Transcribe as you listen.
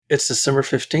It's December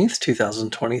 15th,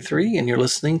 2023, and you're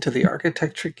listening to the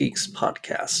Architecture Geeks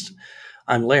podcast.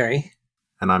 I'm Larry.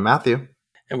 And I'm Matthew.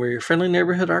 And we're your friendly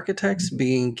neighborhood architects,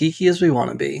 being geeky as we want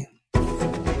to be.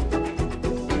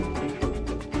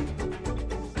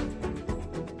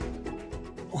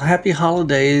 Well, happy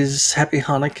holidays, happy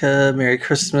Hanukkah, Merry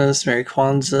Christmas, Merry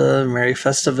Kwanzaa, Merry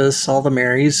Festivus, all the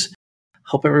Marys.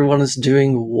 Hope everyone is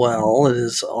doing well. It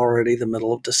is already the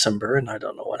middle of December, and I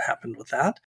don't know what happened with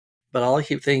that. But all I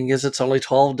keep thinking is it's only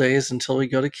 12 days until we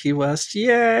go to Key West.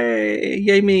 Yay!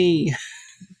 Yay me!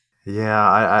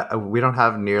 Yeah, we don't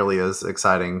have nearly as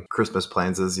exciting Christmas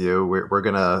plans as you. We're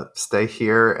gonna stay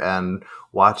here and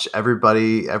watch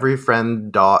every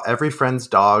friend's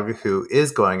dog who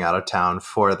is going out of town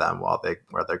for them while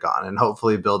they're gone, and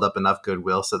hopefully build up enough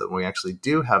goodwill so that when we actually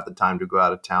do have the time to go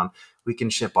out of town, we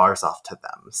can ship ours off to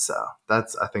them. So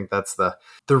I think that's the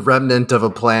remnant of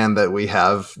a plan that we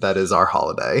have that is our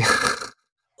holiday.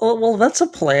 Well, that's a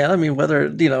plan. I mean,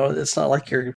 whether, it's not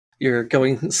like you're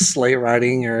going sleigh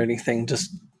riding or anything,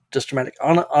 just dramatic.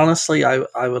 Honestly, I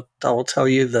will tell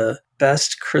you the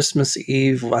best Christmas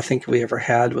Eve I think we ever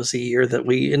had was the year that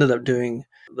we ended up doing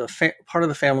part of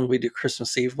the family we do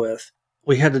Christmas Eve with.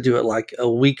 We had to do it like a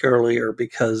week earlier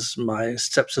because my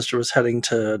stepsister was heading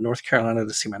to North Carolina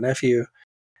to see my nephew.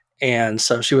 And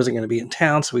so she wasn't going to be in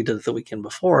town. So we did it the weekend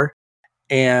before.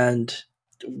 And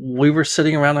we were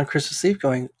sitting around on Christmas Eve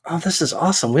going, oh, this is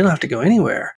awesome. We don't have to go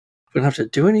anywhere. We don't have to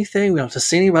do anything. We don't have to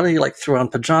see anybody. Like, threw on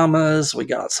pajamas. We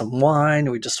got some wine.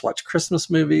 We just watched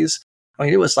Christmas movies. I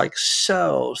mean, it was like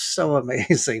so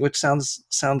amazing, which sounds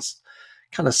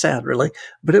kind of sad, really.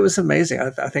 But it was amazing.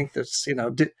 I think that's,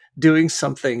 doing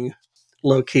something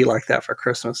low key like that for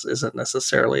Christmas isn't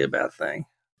necessarily a bad thing.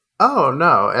 Oh,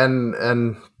 no. And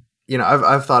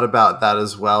I've thought about that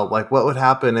as well. Like, what would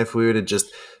happen if we were to just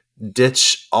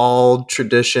ditch all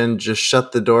tradition, just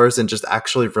shut the doors and just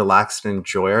actually relax and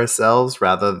enjoy ourselves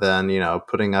rather than,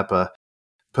 putting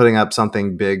up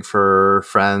something big for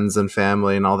friends and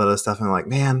family and all that other stuff. And like,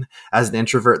 man, as an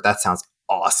introvert, that sounds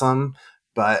awesome.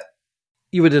 But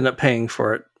you would end up paying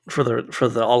for it for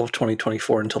the all of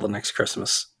 2024 until the next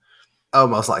Christmas. Oh,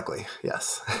 most likely.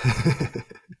 Yes.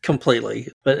 Completely.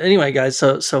 But anyway, guys,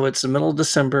 so it's the middle of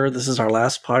December. This is our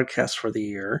last podcast for the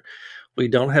year. We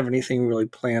don't have anything really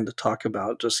planned to talk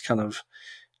about, just kind of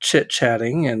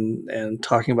chit-chatting and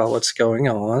talking about what's going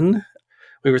on.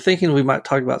 We were thinking we might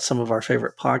talk about some of our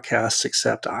favorite podcasts,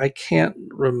 except I can't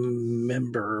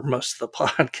remember most of the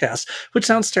podcasts, which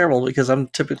sounds terrible because I'm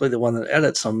typically the one that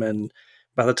edits them. And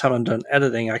by the time I'm done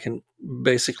editing, I can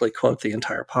basically quote the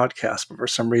entire podcast. But for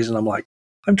some reason,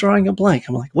 I'm drawing a blank.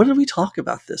 I'm like, what did we talk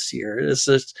about this year?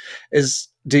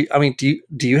 Do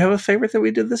you have a favorite that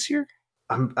we did this year?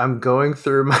 I'm going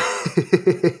through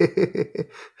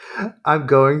I'm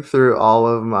going through all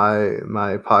of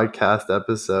my podcast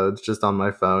episodes just on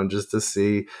my phone just to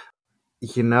see,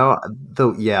 I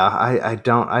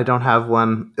don't have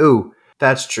one. Ooh,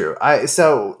 that's true.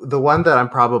 So the one that I'm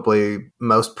probably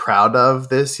most proud of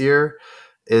this year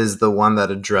is the one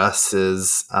that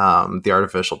addresses the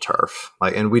artificial turf.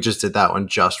 And we just did that one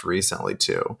just recently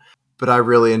too. But I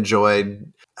really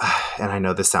enjoyed, and I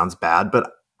know this sounds bad, but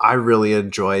I really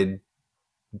enjoyed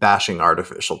bashing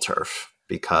artificial turf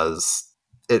because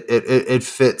it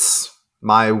fits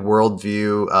my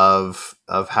worldview of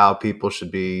how people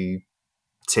should be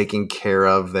taking care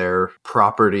of their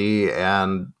property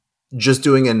and just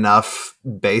doing enough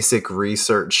basic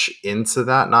research into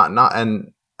that.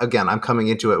 And again, I'm coming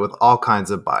into it with all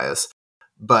kinds of bias,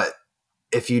 but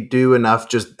if you do enough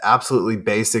just absolutely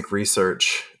basic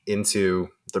research into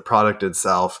the product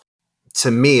itself, to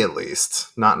me at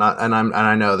least, and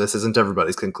I know this isn't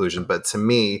everybody's conclusion, but to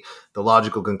me, the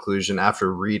logical conclusion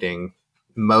after reading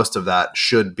most of that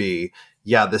should be,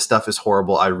 yeah, this stuff is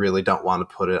horrible. I really don't want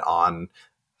to put it on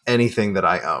anything that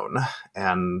I own.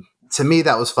 And to me,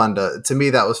 that was fun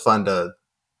to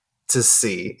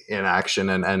see in action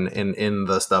and in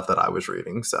the stuff that I was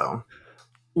reading. So.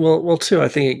 Well, too, I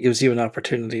think it gives you an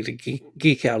opportunity to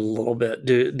geek out a little bit,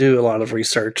 do a lot of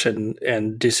research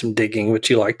and do some digging, which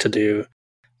you like to do,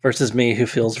 versus me, who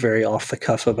feels very off the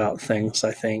cuff about things,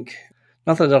 I think.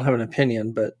 Not that I don't have an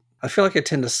opinion, but I feel like I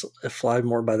tend to fly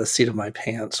more by the seat of my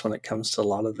pants when it comes to a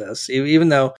lot of this. Even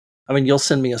though, I mean, you'll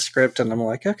send me a script and I'm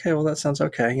like, okay, well, that sounds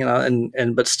okay,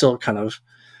 but still kind of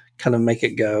make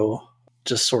it go,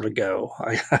 just sort of go.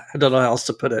 I don't know how else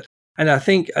to put it. And I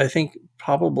think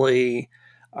probably,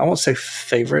 I won't say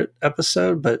favorite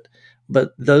episode, but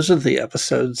those are the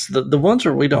episodes, the ones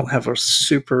where we don't have a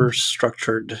super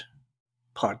structured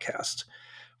podcast,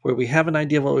 where we have an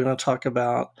idea of what we want to talk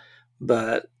about,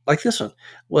 but like this one,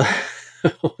 well,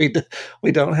 we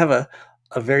we don't have a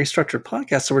very structured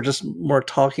podcast, so we're just more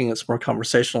talking. It's more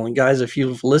conversational. And guys, if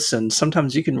you've listened,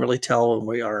 sometimes you can really tell when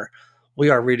we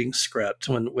are reading script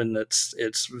when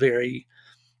it's very,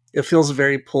 it feels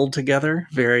very pulled together,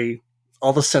 very,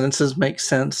 all the sentences make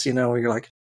sense, where you're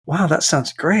like, wow, that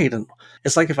sounds great. And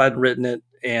it's like if I'd written it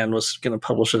and was going to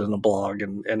publish it in a blog,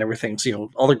 and everything's,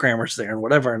 all the grammar's there and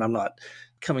whatever, and I'm not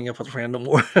coming up with random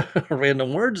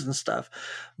random words and stuff.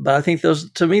 But I think those,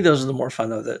 to me, those are the more fun,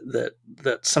 though,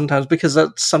 that sometimes, because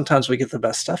sometimes we get the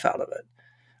best stuff out of it.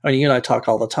 I mean, you and I talk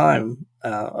all the time.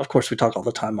 Of course, we talk all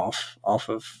the time off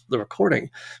of the recording.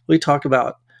 We talk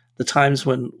about the times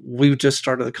when we just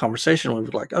started the conversation. We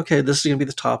were like, okay, this is going to be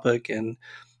the topic, and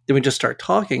then we just start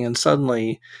talking, and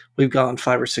suddenly we've gone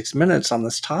 5 or 6 minutes on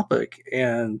this topic,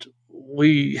 and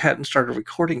we hadn't started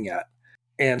recording yet,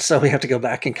 and so we have to go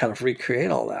back and kind of recreate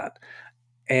all that.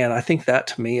 And I think that,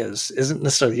 to me, isn't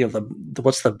necessarily, the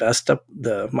what's the best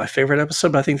my favorite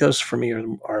episode, but I think those for me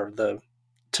are the,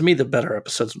 to me, the better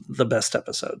episodes, the best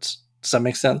episodes. Does that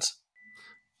make sense?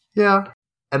 Yeah.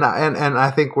 And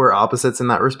I think we're opposites in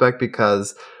that respect,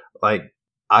 because like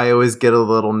I always get a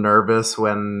little nervous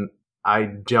when I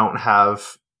don't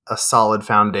have a solid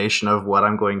foundation of what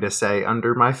I'm going to say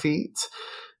under my feet,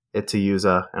 to use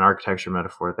an architecture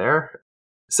metaphor there.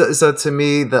 So to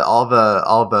me, all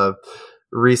the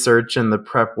research and the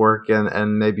prep work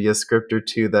and maybe a script or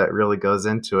two that really goes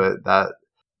into it, that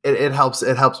it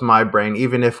helps my brain,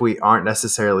 even if we aren't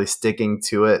necessarily sticking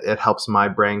to it. It helps my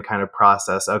brain kind of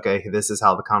process, okay, this is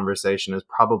how the conversation is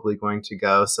probably going to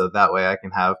go, so that way I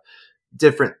can have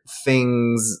different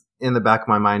things in the back of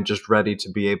my mind just ready to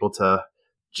be able to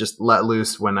just let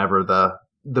loose whenever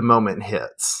the moment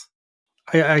hits.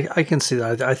 I can see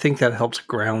that. I think that helps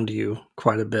ground you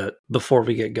quite a bit before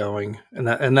we get going, and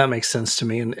that makes sense to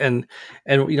me. And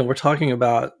we're talking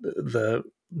about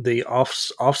the off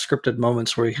scripted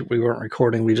moments where we weren't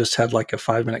recording. We just had like a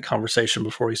 5 minute conversation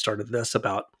before we started this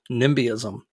about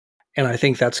NIMBYism, and I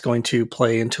think that's going to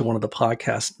play into one of the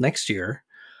podcasts next year,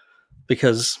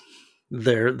 because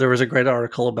there was a great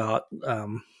article about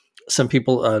some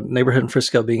people, a neighborhood in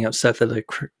Frisco, being upset that a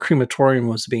crematorium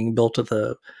was being built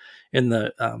in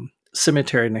the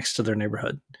cemetery next to their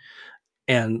neighborhood.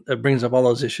 And it brings up all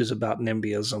those issues about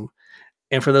NIMBYism.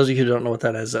 And for those of you who don't know what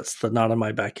that is, that's the not in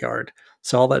my backyard.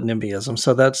 So all that NIMBYism.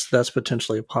 So that's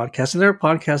potentially a podcast. And there are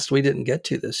podcasts we didn't get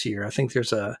to this year. I think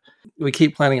we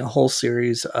keep planning a whole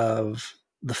series of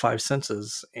the five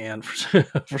senses. And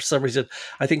for some reason,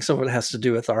 I think some of it has to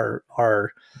do with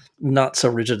our not so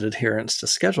rigid adherence to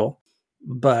schedule.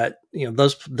 But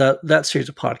that series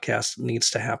of podcasts needs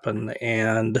to happen.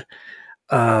 And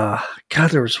God,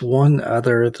 there was one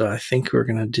other that I think we were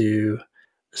going to do.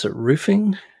 Is it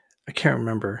roofing? I can't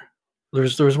remember. There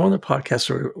was one of the podcasts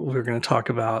we were going to talk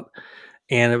about,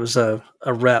 and it was a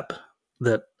rep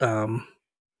that.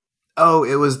 Oh,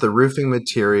 it was the roofing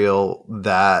material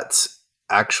that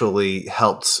actually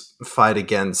helped fight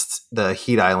against the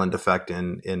heat island effect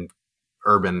in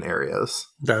urban areas.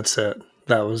 That's it.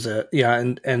 That was it. Yeah,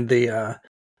 and the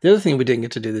other thing we didn't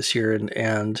get to do this year,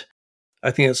 and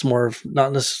I think it's more of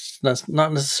not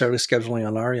necessarily scheduling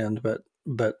on our end,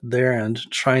 but their end,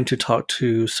 trying to talk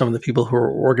to some of the people who are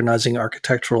organizing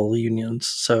architectural unions.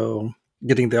 So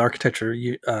getting the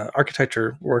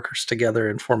architecture workers together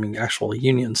and forming actual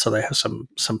unions, so they have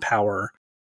some power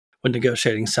when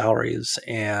negotiating salaries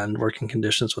and working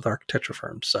conditions with architecture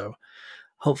firms. So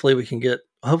hopefully we can get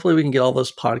all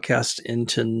those podcasts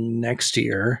into next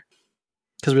year,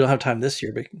 because we don't have time this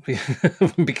year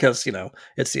because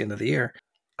it's the end of the year.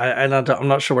 I'm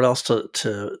not sure what else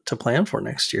to plan for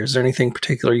next year. Is there anything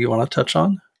particular you want to touch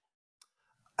on?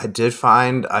 I did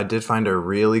find a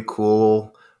really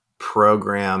cool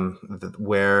program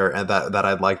that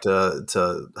I'd like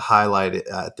to highlight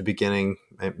at the beginning,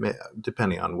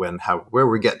 depending on where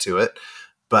we get to it.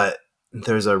 But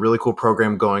there's a really cool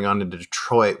program going on in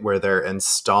Detroit where they're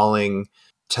installing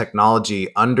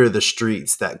technology under the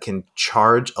streets that can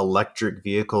charge electric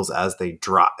vehicles as they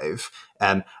drive.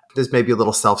 And this may be a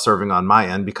little self-serving on my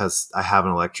end because I have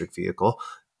an electric vehicle,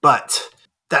 but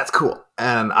that's cool.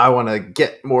 And I want to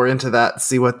get more into that,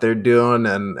 see what they're doing.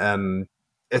 And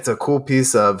it's a cool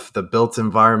piece of the built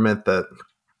environment that,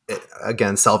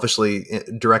 again, selfishly,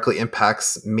 directly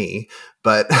impacts me,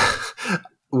 but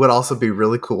would also be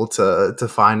really cool to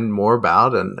find more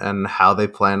about and how they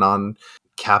plan on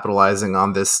capitalizing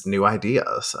on this new idea.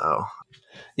 So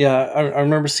Yeah, I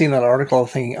remember seeing that article,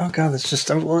 thinking, "Oh God, that's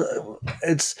just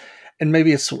it's." And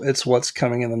maybe it's what's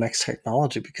coming in the next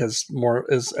technology, because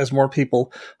as more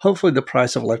people, hopefully the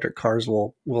price of electric cars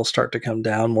will start to come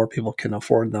down. More people can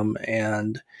afford them,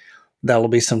 and that'll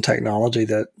be some technology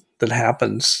that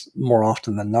happens more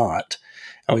often than not.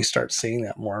 And we start seeing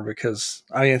that more because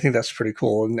I mean, I think that's pretty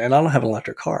cool. And I don't have an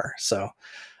electric car, so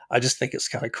I just think it's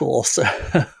kind of cool. So,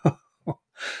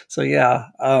 so yeah.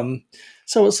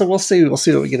 So we'll see what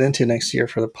we get into next year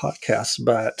for the podcast.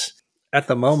 But at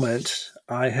the moment,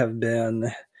 I have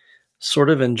been sort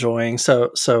of enjoying.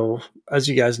 So as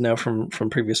you guys know from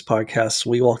previous podcasts,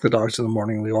 we walk the dogs in the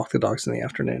morning, we walk the dogs in the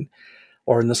afternoon,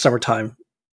 or in the summertime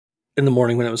in the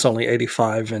morning when it was only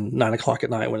 85 and 9 o'clock at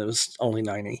night when it was only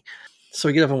 90. So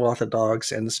we get up and walk the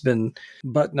dogs, and it's been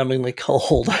butt numbingly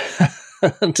cold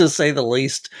to say the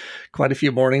least, quite a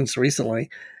few mornings recently.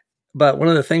 But one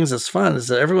of the things that's fun is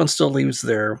that everyone still leaves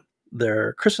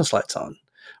their Christmas lights on,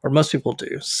 or most people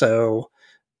do. So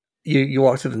you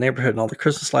walk through the neighborhood and all the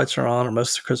Christmas lights are on, or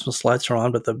most of the Christmas lights are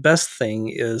on. But the best thing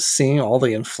is seeing all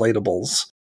the inflatables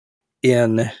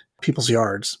in people's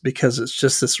yards, because it's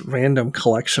just this random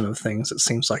collection of things. It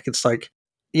seems like it's like,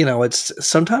 it's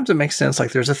sometimes it makes sense,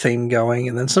 like there's a theme going,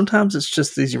 and then sometimes it's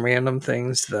just these random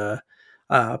things. The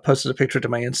posted a picture to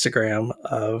my Instagram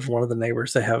of one of the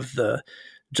neighbors. They have the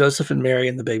Joseph and Mary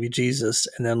and the baby Jesus,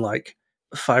 and then like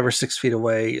 5 or 6 feet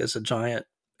away is a giant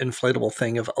inflatable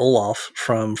thing of Olaf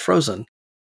from Frozen.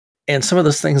 And some of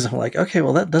those things I'm like, okay,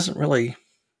 well, that doesn't really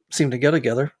seem to go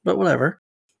together, but whatever.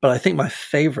 But I think my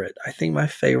favorite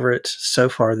so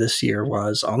far this year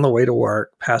was on the way to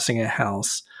work, passing a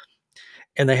house,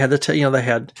 and they had they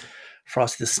had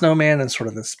Frosty the Snowman and sort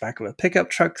of this back of a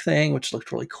pickup truck thing, which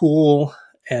looked really cool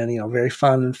and very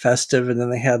fun and festive. And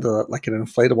then they had like an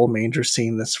inflatable manger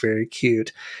scene that's very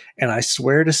cute. And I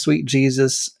swear to sweet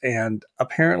Jesus, and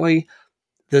apparently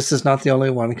this is not the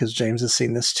only one because James has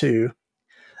seen this too,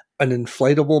 an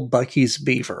inflatable Bucky's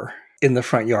beaver in the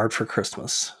front yard for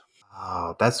Christmas.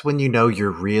 Oh, that's when you know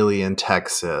you're really in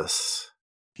Texas.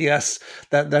 Yes,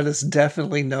 that is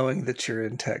definitely knowing that you're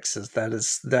in Texas. That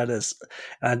is,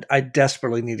 and I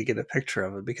desperately need to get a picture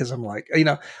of it because I'm like,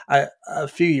 I a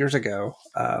few years ago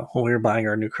when we were buying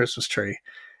our new Christmas tree,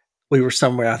 we were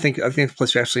somewhere. I think the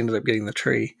place we actually ended up getting the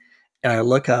tree, and I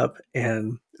look up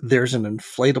and there's an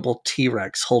inflatable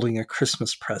T-Rex holding a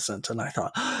Christmas present, and I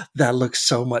thought that looks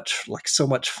so much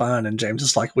fun. And James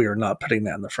is like, we are not putting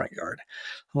that in the front yard.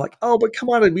 I'm like, oh, but come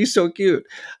on, it'd be so cute.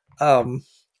 Um,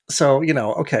 so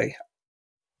okay,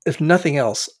 if nothing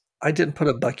else, I didn't put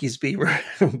a Bucky's beaver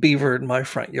beaver in my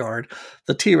front yard.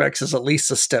 The T-Rex is at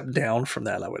least a step down from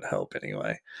that, I would hope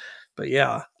anyway. But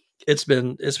yeah, it's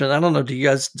been I don't know,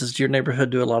 does your neighborhood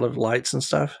do a lot of lights and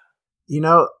stuff? You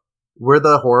know, we're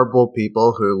the horrible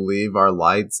people who leave our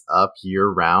lights up year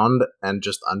round and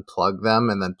just unplug them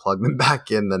and then plug them back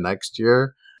in the next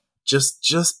year. Just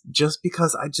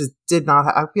because I just did not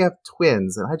we have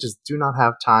twins and I just do not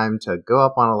have time to go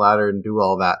up on a ladder and do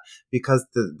all that because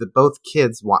the both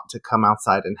kids want to come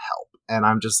outside and help. And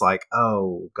I'm just like,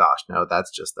 oh gosh, no,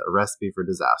 that's just a recipe for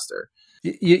disaster.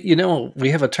 We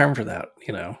have a term for that.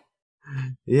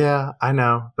 Yeah, I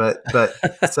know, but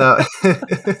so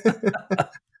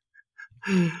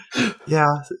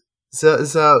yeah,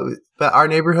 but our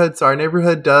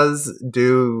neighborhood does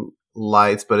do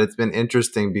lights, but it's been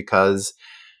interesting because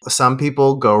some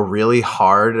people go really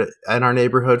hard in our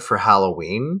neighborhood for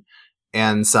Halloween,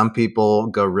 and some people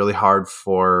go really hard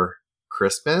for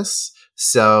Christmas.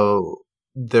 So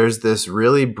there's this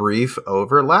really brief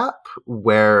overlap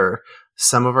where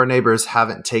some of our neighbors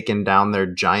haven't taken down their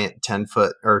giant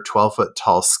 10-foot or 12-foot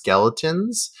tall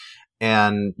skeletons,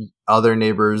 and other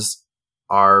neighbors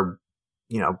are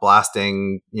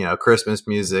blasting Christmas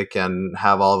music and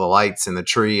have all the lights in the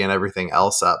tree and everything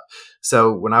else up.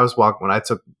 So when I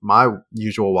took my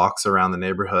usual walks around the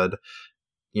neighborhood,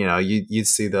 you'd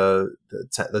see the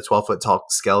 12-foot tall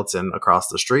skeleton across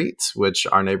the street, which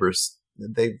our neighbors,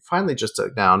 they finally just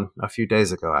took down a few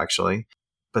days ago, actually.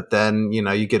 But then,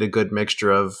 you get a good mixture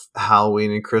of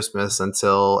Halloween and Christmas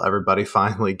until everybody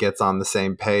finally gets on the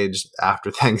same page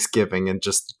after Thanksgiving and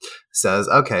just says,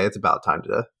 okay, it's about time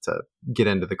to get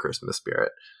into the Christmas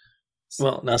spirit.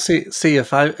 Well, now see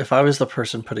if I was the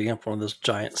person putting up one of those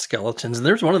giant skeletons, and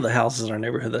there's one of the houses in our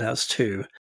neighborhood that has two.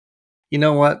 You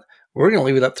know what? We're going to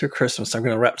leave it up through Christmas. I'm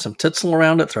going to wrap some tinsel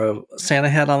around it, throw a Santa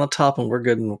hat on the top, and we're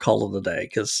good, and we'll call it a day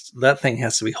because that thing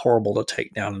has to be horrible to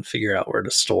take down and figure out where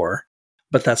to store.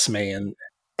 But that's me,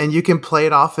 And you can play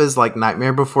it off as like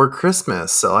Nightmare Before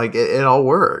Christmas. So like it all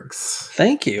works.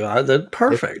 thank you.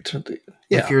 Perfect. If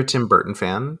Yeah, you're a Tim Burton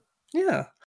fan. yeah.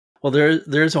 Well,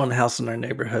 there's one house in our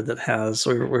neighborhood that has.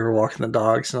 We were walking the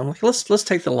dogs, and I'm like, let's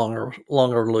take the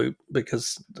longer loop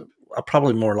because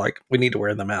probably more like we need to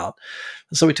wear them out.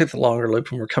 And so we took the longer loop,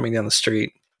 and we're coming down the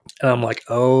street, And I'm like,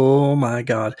 oh my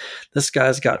God, this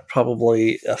guy's got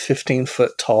probably a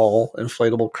 15-foot tall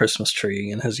inflatable Christmas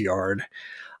tree in his yard,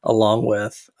 along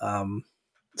with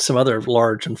some other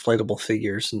large inflatable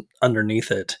figures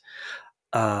underneath it.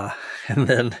 Uh, and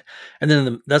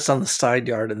then, that's on the side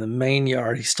yard. In the main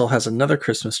yard, he still has another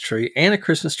Christmas tree and a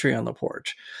Christmas tree on the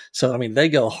porch. So, I mean, they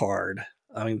go hard.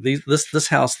 I mean, this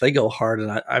house, they go hard,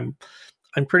 and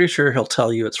I'm pretty sure he'll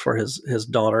tell you it's for his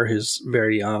daughter who's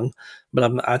very young,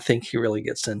 but I think he really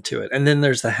gets into it. And then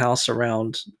there's the house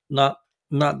around, not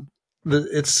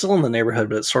it's still in the neighborhood,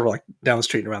 but it's sort of like down the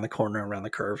street and around the corner, around the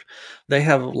curve. They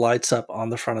have lights up on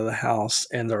the front of the house,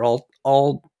 and they're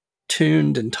all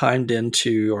tuned and timed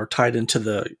into or tied into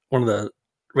the one of the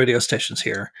radio stations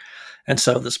here. And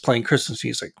so this playing Christmas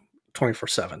music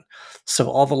 24/7. So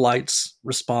all the lights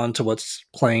respond to what's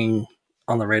playing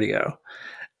on the radio,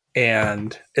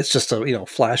 and it's just a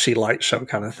flashy light show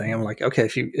kind of thing. I'm like, okay,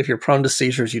 if you're prone to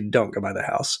seizures, you don't go by the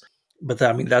house. But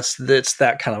that, I mean, that's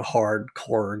that kind of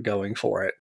hardcore going for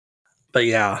it. But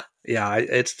yeah,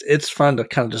 it's fun to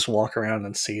kind of just walk around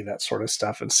and see that sort of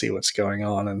stuff and see what's going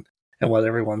on, and what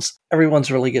everyone's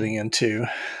really getting into.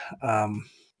 Um,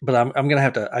 but I'm gonna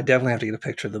have to. I definitely have to get a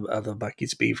picture of the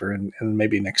Bucky's beaver, and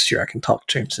maybe next year I can talk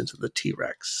James into the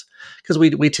T-Rex, because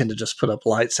we tend to just put up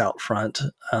lights out front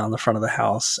on the front of the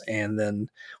house, and then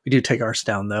we do take ours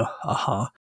down though.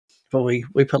 But we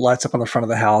put lights up on the front of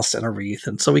the house and a wreath,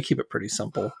 and so we keep it pretty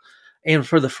simple. And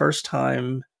for the first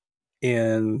time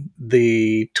in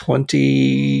the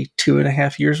 22 and a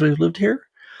half years we've lived here,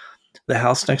 the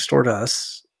house next door to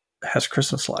us has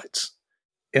Christmas lights.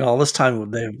 In all this time,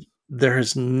 there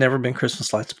has never been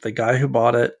Christmas lights, but the guy who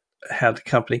bought it had the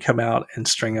company come out and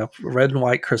string up red and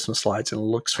white Christmas lights, and it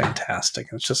looks fantastic.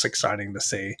 And it's just exciting to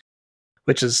see,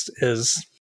 which is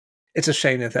it's a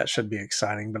shame that should be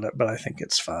exciting, but I think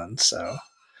it's fun. So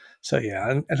yeah,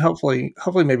 and hopefully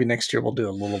maybe next year we'll do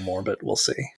a little more, but we'll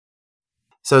see.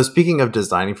 So speaking of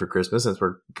designing for Christmas, since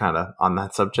we're kind of on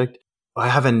that subject, I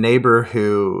have a neighbor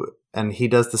and he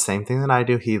does the same thing that I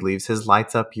do. He leaves his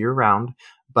lights up year round,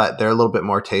 but they're a little bit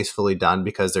more tastefully done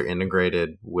because they're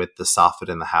integrated with the soffit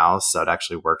in the house. So it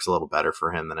actually works a little better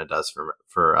for him than it does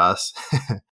for us.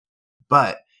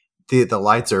 But the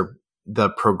lights are the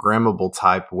programmable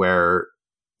type where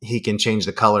he can change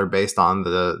the color based on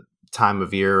the time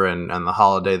of year and the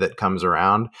holiday that comes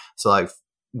around. So like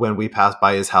when we passed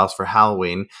by his house for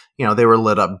Halloween, they were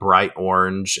lit up bright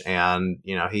orange, and,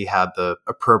 he had the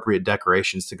appropriate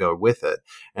decorations to go with it.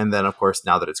 And then, of course,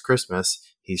 now that it's Christmas,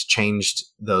 he's changed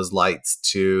those lights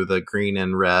to the green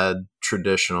and red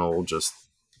traditional just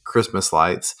Christmas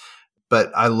lights.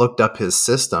 But I looked up his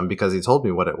system because he told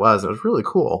me what it was. It was really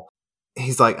cool.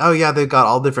 He's like, oh yeah, they've got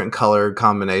all different color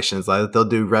combinations. Like they'll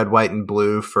do red, white, and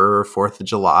blue for 4th of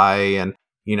July, and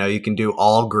you can do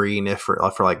all green if for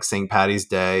like St. Patty's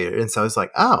Day. And so it's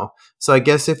like, oh, so I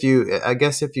guess if you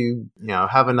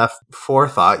have enough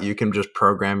forethought, you can just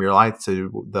program your lights to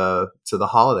the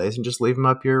holidays and just leave them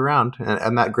up year round.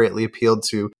 And that greatly appealed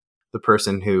to the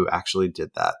person who actually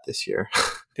did that this year.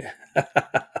 Yeah.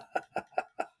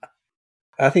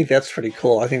 I think that's pretty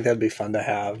cool. I think that'd be fun to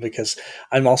have, because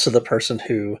I'm also the person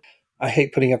who I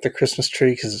hate putting up the Christmas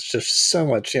tree because it's just so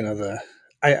much,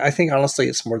 I think honestly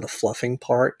it's more the fluffing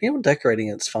part. Decorating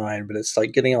it's fine, but it's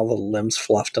like getting all the limbs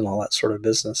fluffed and all that sort of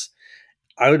business.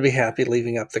 I would be happy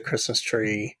leaving up the Christmas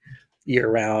tree year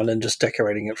round and just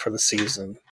decorating it for the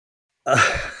season.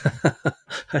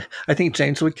 I think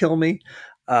James would kill me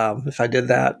if I did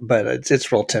that, but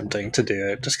it's real tempting to do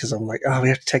it just because I'm like, oh, we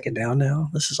have to take it down now.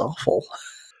 This is awful.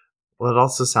 Well, it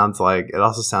also sounds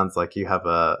like you have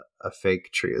a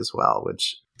fake tree as well,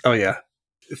 which Oh yeah.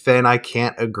 Faye and I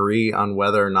can't agree on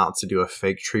whether or not to do a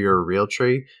fake tree or a real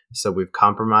tree. So we've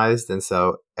compromised. And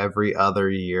so every other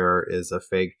year is a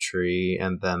fake tree.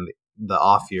 And then the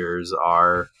off years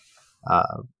are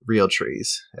real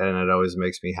trees. And it always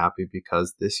makes me happy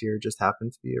because this year just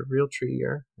happened to be a real tree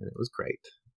year. And it was great.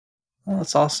 Oh,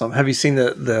 that's awesome. Have you seen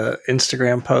the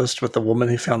Instagram post with the woman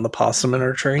who found the possum in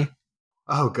her tree?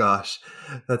 Oh, gosh.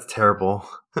 That's terrible.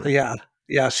 Yeah.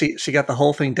 Yeah, she got the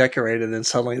whole thing decorated, and then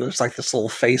suddenly there's like this little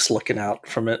face looking out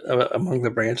from it among the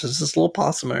branches. This little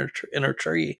possum in her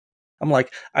tree. I'm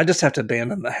like, I just have to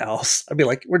abandon the house. I'd be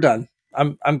like, we're done.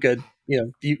 I'm good.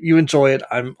 You enjoy it.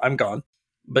 I'm gone.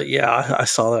 But yeah, I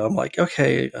saw that. I'm like,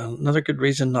 okay, another good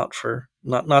reason not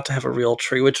to have a real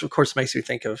tree, which of course makes me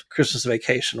think of Christmas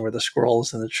Vacation, where the squirrel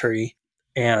is in the tree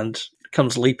and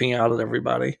comes leaping out at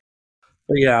everybody.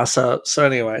 But yeah, so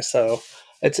anyway, so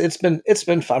it's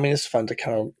been fun. I mean, it's fun to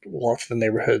kind of walk through the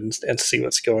neighborhood and see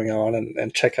what's going on,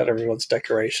 and check out everyone's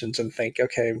decorations and think,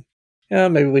 okay, yeah,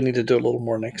 maybe we need to do a little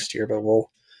more next year, but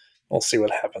we'll see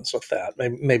what happens with that.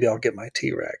 Maybe I'll get my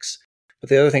T-Rex. But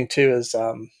the other thing too is,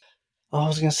 I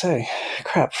was going to say,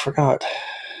 crap, forgot.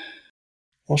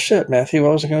 Well, shit, Matthew,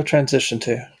 what was I going to transition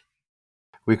to?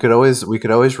 We could always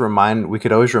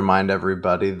remind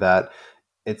everybody that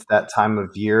it's that time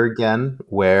of year again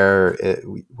where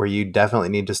you definitely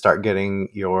need to start getting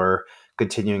your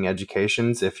continuing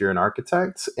educations if you're an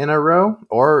architect in a row,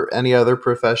 or any other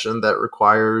profession that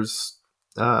requires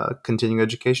continuing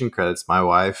education credits. My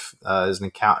wife is a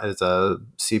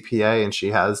CPA,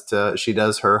 and she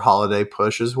does her holiday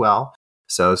push as well.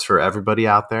 So it's for everybody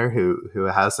out there who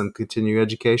has some continuing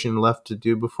education left to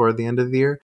do before the end of the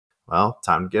year. Well,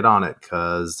 time to get on it,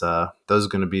 because those are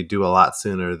going to be due a lot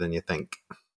sooner than you think.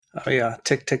 Oh yeah,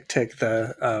 tick tick tick.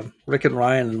 The Rick and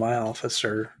Ryan in my office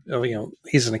are,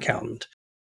 he's an accountant,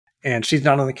 and she's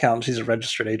not an accountant; she's a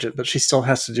registered agent, but she still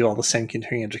has to do all the same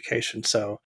continuing education.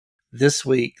 So this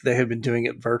week they have been doing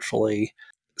it virtually.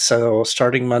 So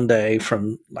starting Monday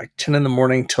from like 10 in the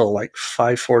morning till like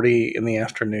 5:40 in the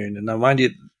afternoon. And now, mind you,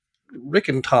 Rick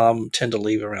and Tom tend to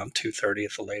leave around 2:30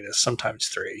 at the latest, sometimes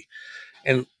 3.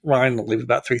 And Ryan will leave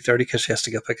about 3:30 because she has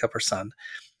to go pick up her son.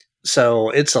 So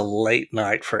it's a late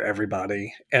night for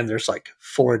everybody, and there's like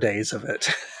 4 days of it.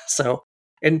 So,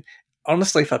 and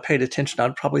honestly, if I paid attention,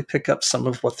 I'd probably pick up some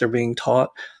of what they're being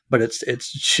taught. But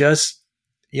it's just,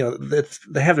 they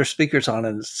have their speakers on,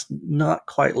 and it's not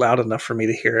quite loud enough for me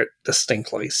to hear it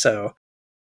distinctly. So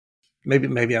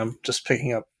maybe I'm just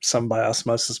picking up some by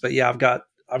osmosis. But yeah, I've got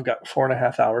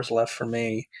 4.5 hours left for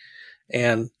me,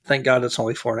 and thank God it's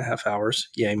only 4.5 hours.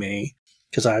 Yay me,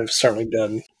 because I've certainly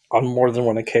been on more than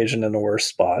one occasion in a worse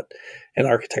spot. And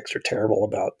architects are terrible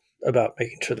about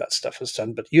making sure that stuff is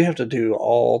done. But you have to do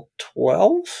all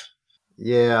 12?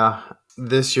 Yeah,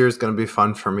 this year is going to be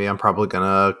fun for me. I'm probably going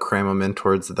to cram them in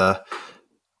towards that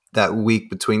week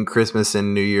between Christmas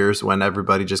and New Year's, when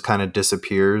everybody just kind of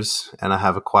disappears and I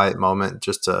have a quiet moment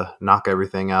just to knock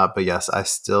everything out. But yes, I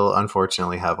still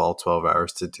unfortunately have all 12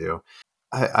 hours to do.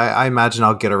 I imagine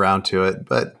I'll get around to it,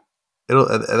 but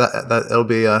it'll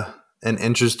be an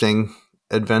interesting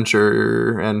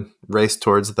adventure and race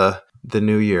towards the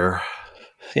new year,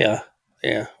 Yeah.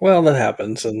 Yeah. Well, that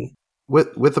happens. And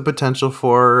with the potential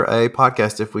for a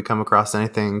podcast if we come across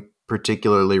anything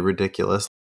particularly ridiculous.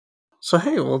 so,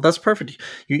 hey, well, that's perfect.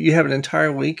 You have an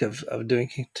entire week of doing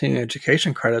continuing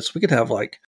education credits. We could have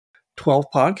like 12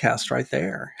 podcasts right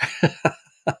there,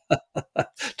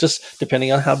 just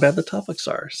depending on how bad the topics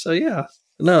are. So, yeah,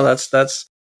 no,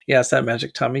 yeah, it's that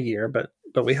magic time of year. But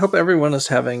we hope everyone is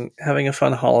having a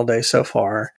fun holiday so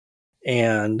far,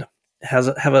 and has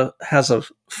a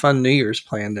fun New Year's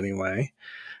planned anyway.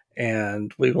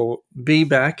 And we will be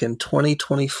back in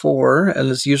 2024. And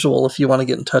as usual, if you want to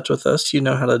get in touch with us, you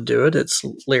know how to do it. It's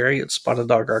Larry at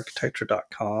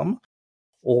spotteddog.architecture.com,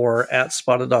 or at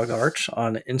spotteddog.arch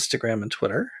on Instagram and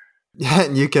Twitter. Yeah,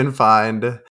 and you can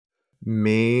find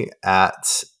me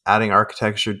at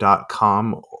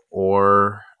addingarchitecture.com,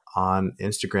 or on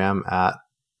Instagram at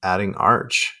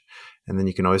addingarch. And then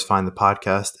you can always find the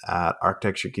podcast at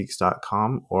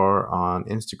architecturegeeks.com, or on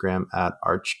Instagram at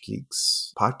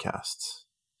archgeekspodcast.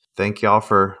 Thank y'all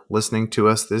for listening to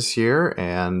us this year,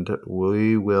 and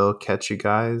we will catch you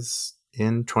guys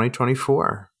in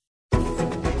 2024.